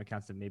retirement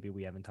accounts that maybe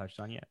we haven't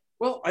touched on yet?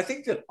 Well, I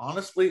think that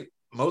honestly,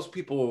 most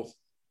people,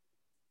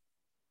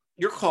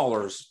 your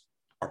callers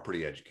are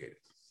pretty educated.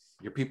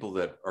 Your people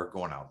that are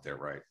going out there,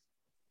 right?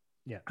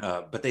 Yeah.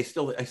 But I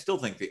still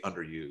think they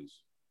underuse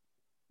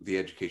the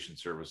education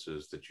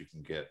services that you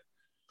can get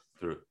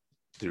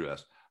through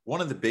us. One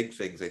of the big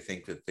things I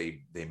think that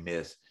they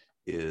miss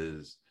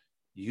is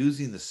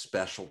using the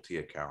specialty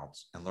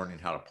accounts and learning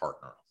how to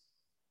partner.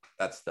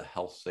 That's the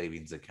health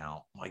savings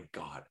account. My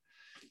God,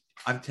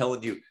 I'm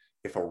telling you,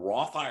 if a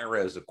Roth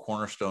IRA is a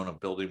cornerstone of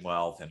building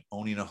wealth and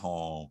owning a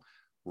home,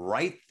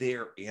 right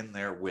there in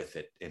there with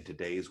it in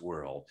today's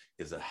world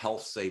is a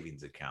health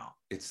savings account.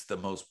 It's the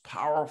most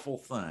powerful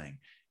thing.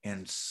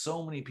 And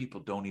so many people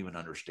don't even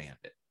understand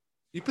it.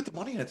 You put the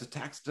money in, it's a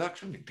tax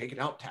deduction. You can take it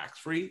out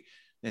tax-free,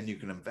 and you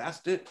can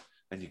invest it,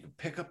 and you can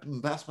pick up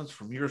investments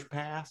from years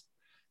past.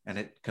 And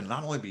it can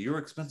not only be your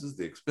expenses,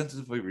 the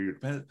expenses of your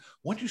dependents.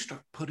 Once you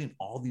start putting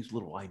all these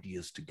little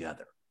ideas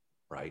together,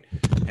 right,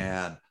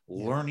 and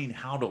learning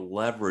how to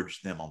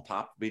leverage them on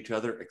top of each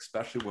other,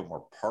 especially when we're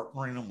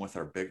partnering them with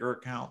our bigger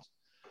accounts,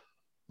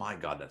 My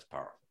God, that's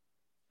powerful.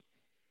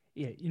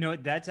 Yeah,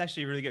 that's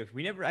actually really good.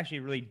 We never actually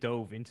really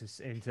dove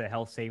into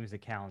health savings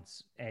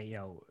accounts,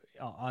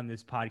 on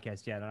this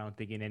podcast yet. I don't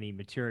think in any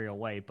material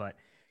way, but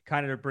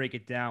kind of to break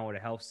it down, what a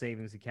health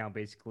savings account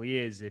basically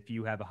is: if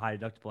you have a high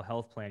deductible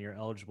health plan, you're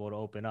eligible to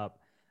open up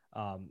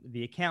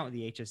the account,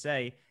 the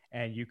HSA,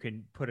 and you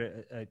can put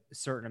a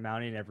certain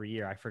amount in every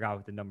year. I forgot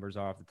what the numbers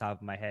are off the top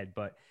of my head,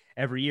 but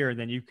every year,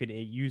 then you could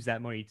use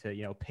that money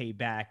to pay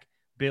back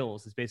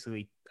bills. It's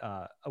basically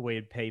a way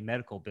to pay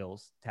medical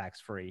bills tax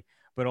free,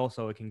 but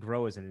also it can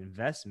grow as an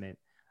investment.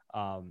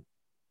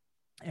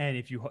 And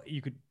if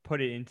you could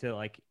put it into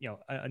like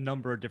a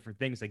number of different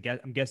things.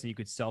 I'm guessing you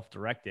could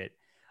self-direct it,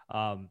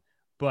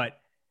 but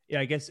yeah,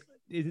 I guess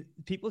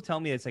people tell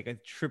me it's like a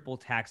triple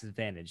tax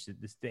advantage. The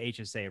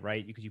HSA,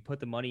 right? Because you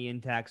put the money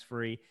in tax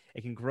free,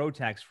 it can grow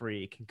tax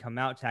free, it can come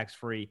out tax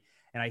free,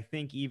 and I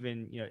think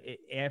even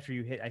after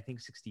you hit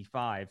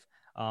 65,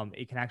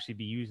 it can actually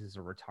be used as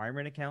a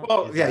retirement account.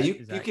 Well, yeah, you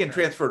can correct?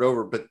 transfer it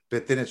over, but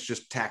then it's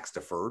just tax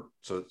deferred,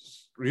 so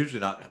it's usually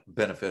not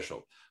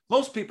beneficial.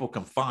 Most people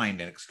can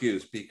find an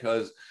excuse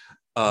because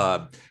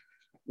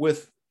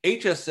with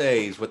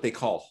HSAs, what they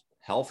call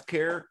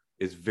healthcare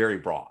is very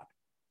broad.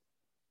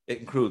 It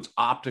includes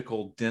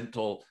optical,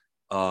 dental,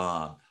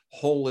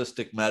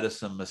 holistic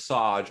medicine,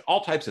 massage,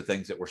 all types of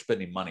things that we're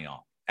spending money on,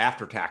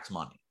 after tax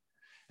money.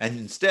 And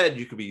instead,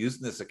 you could be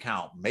using this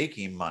account,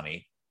 making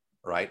money,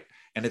 right?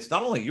 And it's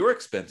not only your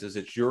expenses,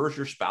 it's yours,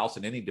 your spouse,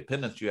 and any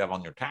dependents you have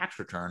on your tax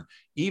return,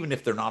 even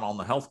if they're not on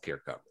the healthcare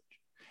coverage.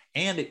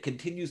 And it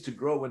continues to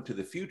grow into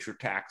the future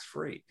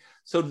tax-free.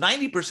 So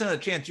 90% of the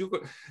chance you're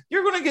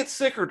going to get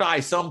sick or die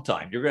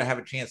sometime. You're going to have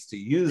a chance to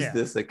use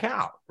this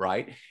account,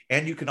 right?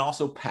 And you can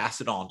also pass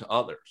it on to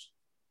others,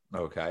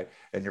 okay?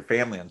 And your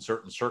family in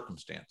certain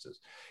circumstances.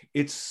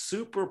 It's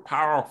super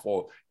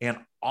powerful, and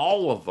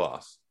all of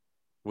us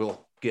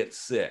will get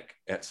sick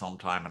at some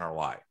time in our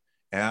life.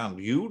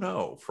 And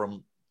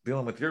from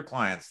dealing with your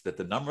clients that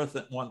the number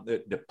one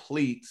that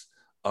depletes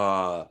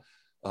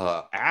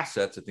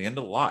assets at the end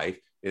of life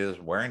is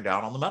wearing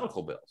down on the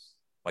medical bills.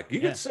 Like you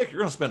get sick, you're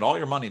going to spend all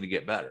your money to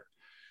get better.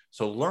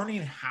 So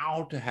learning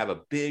how to have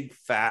a big,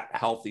 fat,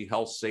 healthy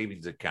health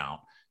savings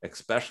account,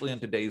 especially in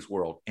today's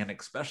world, and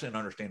especially in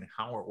understanding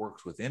how it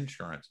works with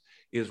insurance,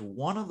 is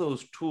one of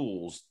those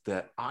tools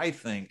that I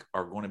think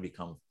are going to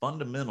become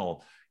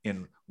fundamental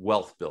in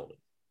wealth building.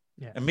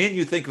 Yeah. And me and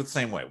you think of the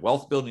same way.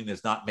 Wealth building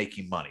is not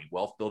making money.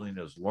 Wealth building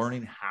is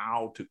learning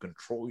how to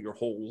control your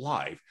whole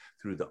life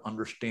through the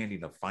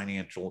understanding of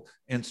financial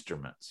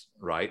instruments,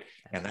 right?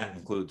 And that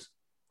includes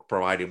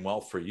providing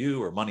wealth for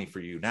you or money for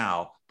you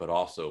now, but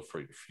also for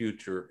your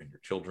future and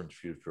your children's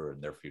future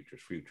and their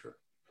future's future.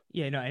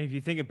 Yeah, no, and if you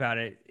think about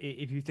it,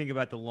 if you think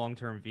about the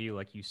long-term view,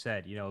 like you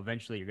said,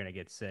 eventually you're going to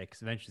get sick.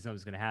 Eventually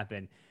something's going to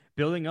happen.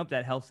 Building up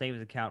that health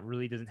savings account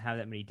really doesn't have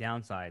that many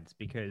downsides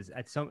because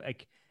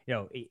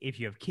if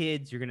you have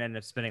kids, you're going to end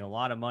up spending a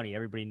lot of money.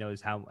 Everybody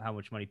knows how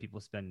much money people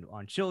spend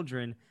on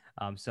children.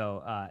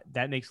 So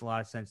that makes a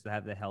lot of sense to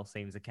have the health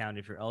savings account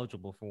if you're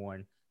eligible for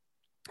one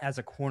as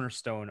a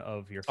cornerstone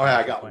of your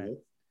I got plan.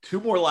 Two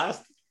more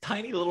last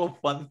tiny little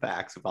fun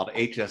facts about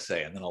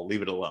HSA, and then I'll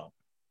leave it alone.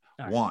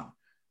 Right.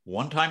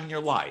 One time in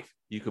your life,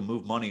 you can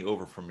move money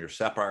over from your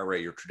SEP IRA,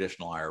 your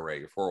traditional IRA,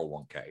 your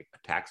 401k,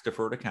 a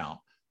tax-deferred account,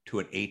 to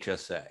an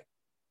HSA.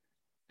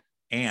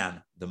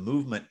 And the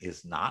movement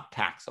is not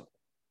taxable.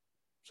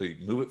 So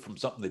you move it from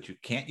something that you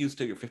can't use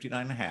till you're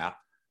 59 and a half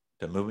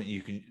to movement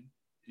you can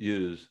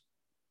use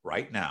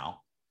right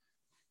now.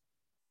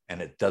 And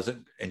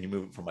you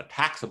move it from a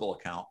taxable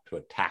account to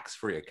a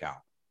tax-free account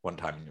one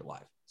time in your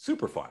life.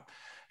 Super fun.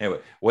 Anyway,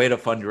 way to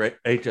fund your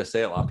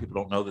HSA. A lot of people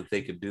don't know that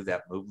they can do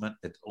that movement.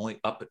 It's only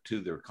up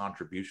to their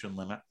contribution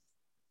limit.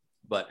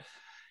 But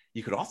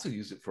you could also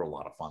use it for a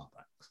lot of fun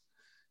things.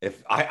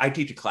 If I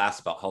teach a class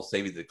about health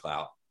savings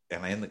account,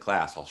 and in the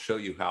class, I'll show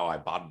you how I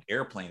bought an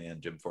airplane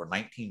engine for a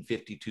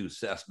 1952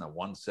 Cessna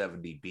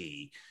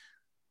 170B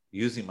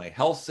using my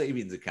health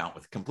savings account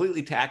with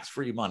completely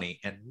tax-free money.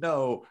 And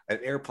no, an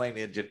airplane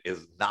engine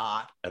is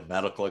not a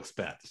medical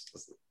expense.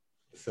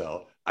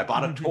 So I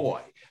bought a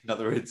toy. In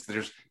other words,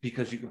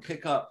 because you can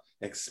pick up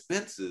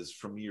expenses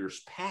from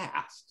years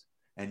past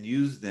and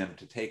use them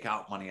to take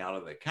out money out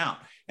of the account.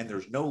 And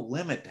there's no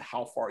limit to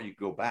how far you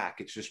go back.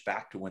 It's just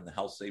back to when the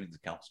health savings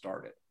account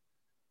started.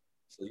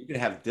 So you can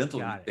have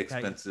dental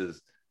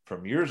expenses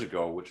from years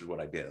ago, which is what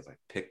I did. Is I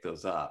picked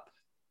those up,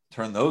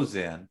 turned those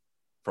in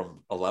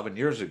from 11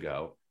 years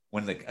ago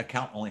when the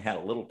account only had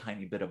a little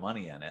tiny bit of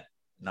money in it,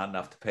 not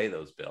enough to pay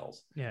those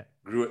bills. Yeah.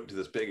 Grew it into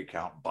this big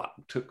account,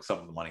 took some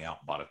of the money out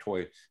and bought a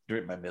toy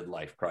during my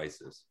midlife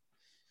crisis.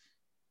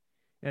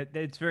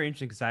 It's very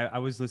interesting because I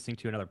was listening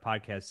to another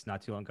podcast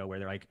not too long ago where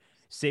they're like,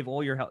 save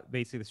all your health.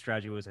 Basically, the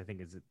strategy was, I think,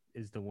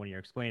 is the one you're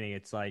explaining.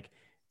 It's like,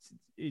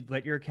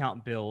 let your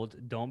account build.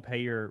 Don't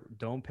pay your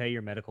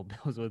medical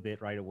bills with it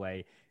right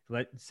away.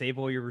 Save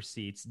all your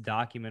receipts,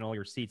 document all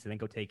your receipts, and then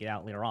go take it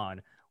out later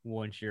on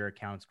once your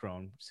account's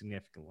grown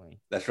significantly.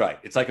 That's right.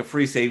 It's like a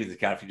free savings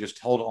account if you just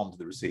hold on to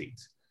the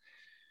receipts.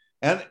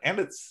 And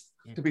it's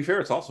To be fair,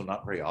 it's also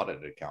not very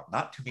audited account.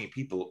 Not too many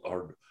people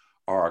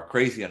are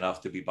crazy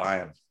enough to be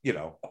buying,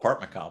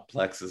 apartment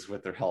complexes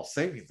with their health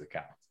savings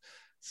accounts.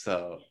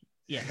 So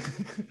yeah,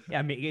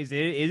 I mean, it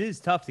is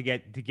tough to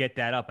get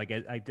that up. I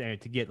guess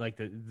to get like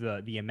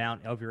the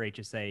amount of your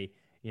HSA,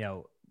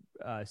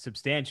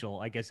 substantial.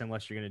 I guess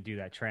unless you're going to do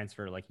that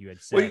transfer, like you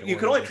had said. Well, you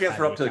can only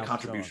transfer up to the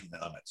contribution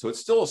limit, so it's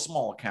still a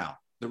small account.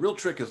 The real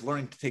trick is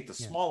learning to take the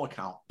small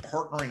account,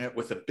 partnering it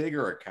with a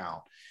bigger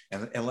account,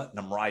 and letting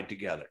them ride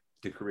together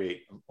to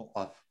create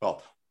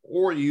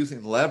or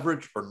using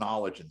leverage or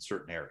knowledge in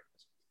certain areas.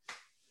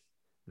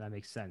 That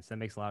makes sense. That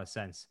makes a lot of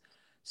sense.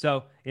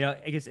 So,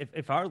 I guess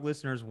if our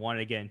listeners wanted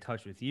to get in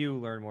touch with you,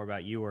 learn more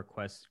about you or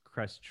Quest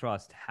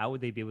Trust, how would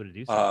they be able to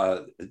do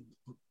so?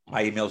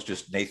 My email is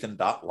just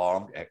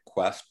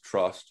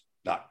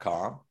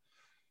nathan.long@questtrust.com,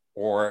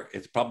 or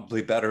it's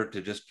probably better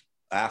to just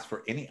ask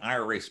for any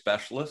IRA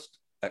specialist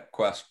at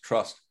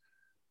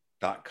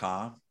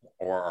questtrust.com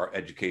or our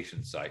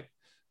education site.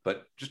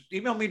 But just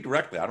email me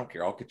directly. I don't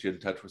care. I'll get you in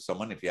touch with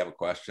someone. If you have a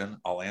question,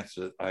 I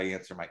answer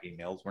my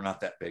emails. We're not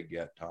that big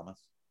yet, Thomas.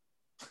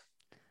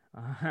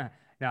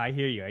 No, I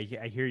hear you.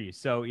 I hear you.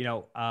 So,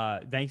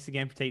 thanks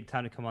again for taking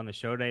time to come on the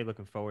show today.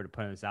 Looking forward to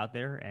putting this out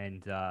there.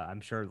 And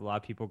I'm sure a lot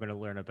of people are going to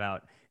learn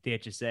about the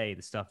HSA,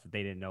 the stuff that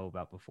they didn't know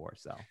about before.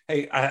 So,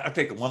 hey, I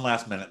take 1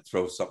 last minute and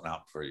throw something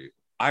out for you.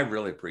 I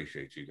really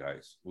appreciate you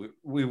guys.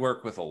 We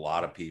work with a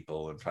lot of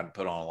people and trying to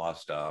put on a lot of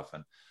stuff.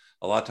 And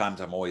a lot of times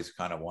I'm always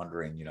kind of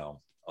wondering,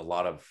 a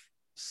lot of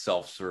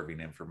self-serving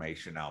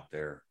information out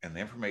there. And the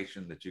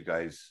information that you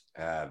guys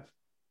have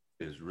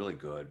is really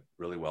good,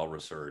 really well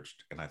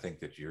researched. And I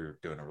think that you're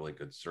doing a really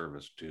good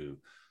service to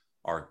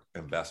our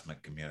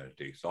investment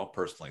community. So I'll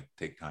personally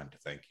take time to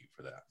thank you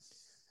for that.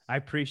 I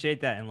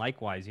appreciate that. And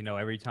likewise,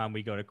 every time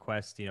we go to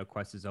Quest,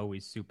 Quest is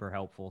always super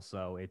helpful.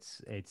 So it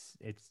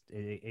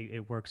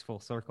works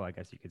full circle, I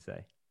guess you could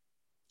say.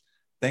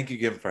 Thank you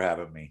again for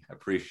having me. I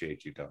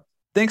appreciate you, Tom.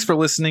 Thanks for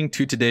listening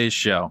to today's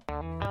show.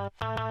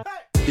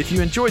 If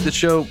you enjoyed the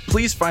show,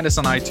 please find us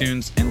on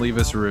iTunes and leave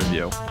us a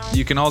review.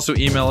 You can also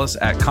email us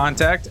at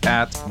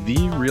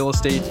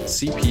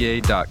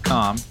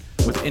contact@therealestatecpa.com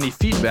with any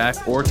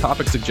feedback or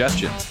topic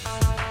suggestions.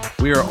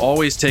 We are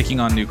always taking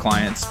on new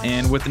clients,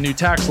 and with the new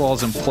tax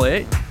laws in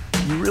play,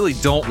 you really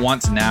don't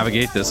want to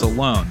navigate this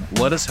alone.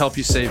 Let us help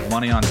you save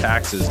money on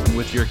taxes and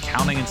with your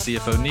accounting and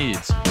CFO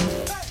needs.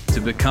 To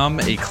become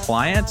a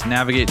client,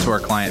 navigate to our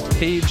client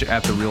page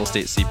at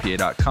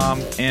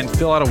therealestatecpa.com and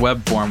fill out a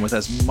web form with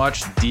as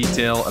much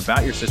detail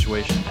about your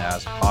situation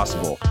as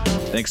possible.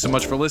 Thanks so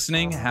much for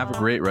listening. Have a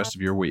great rest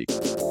of your week.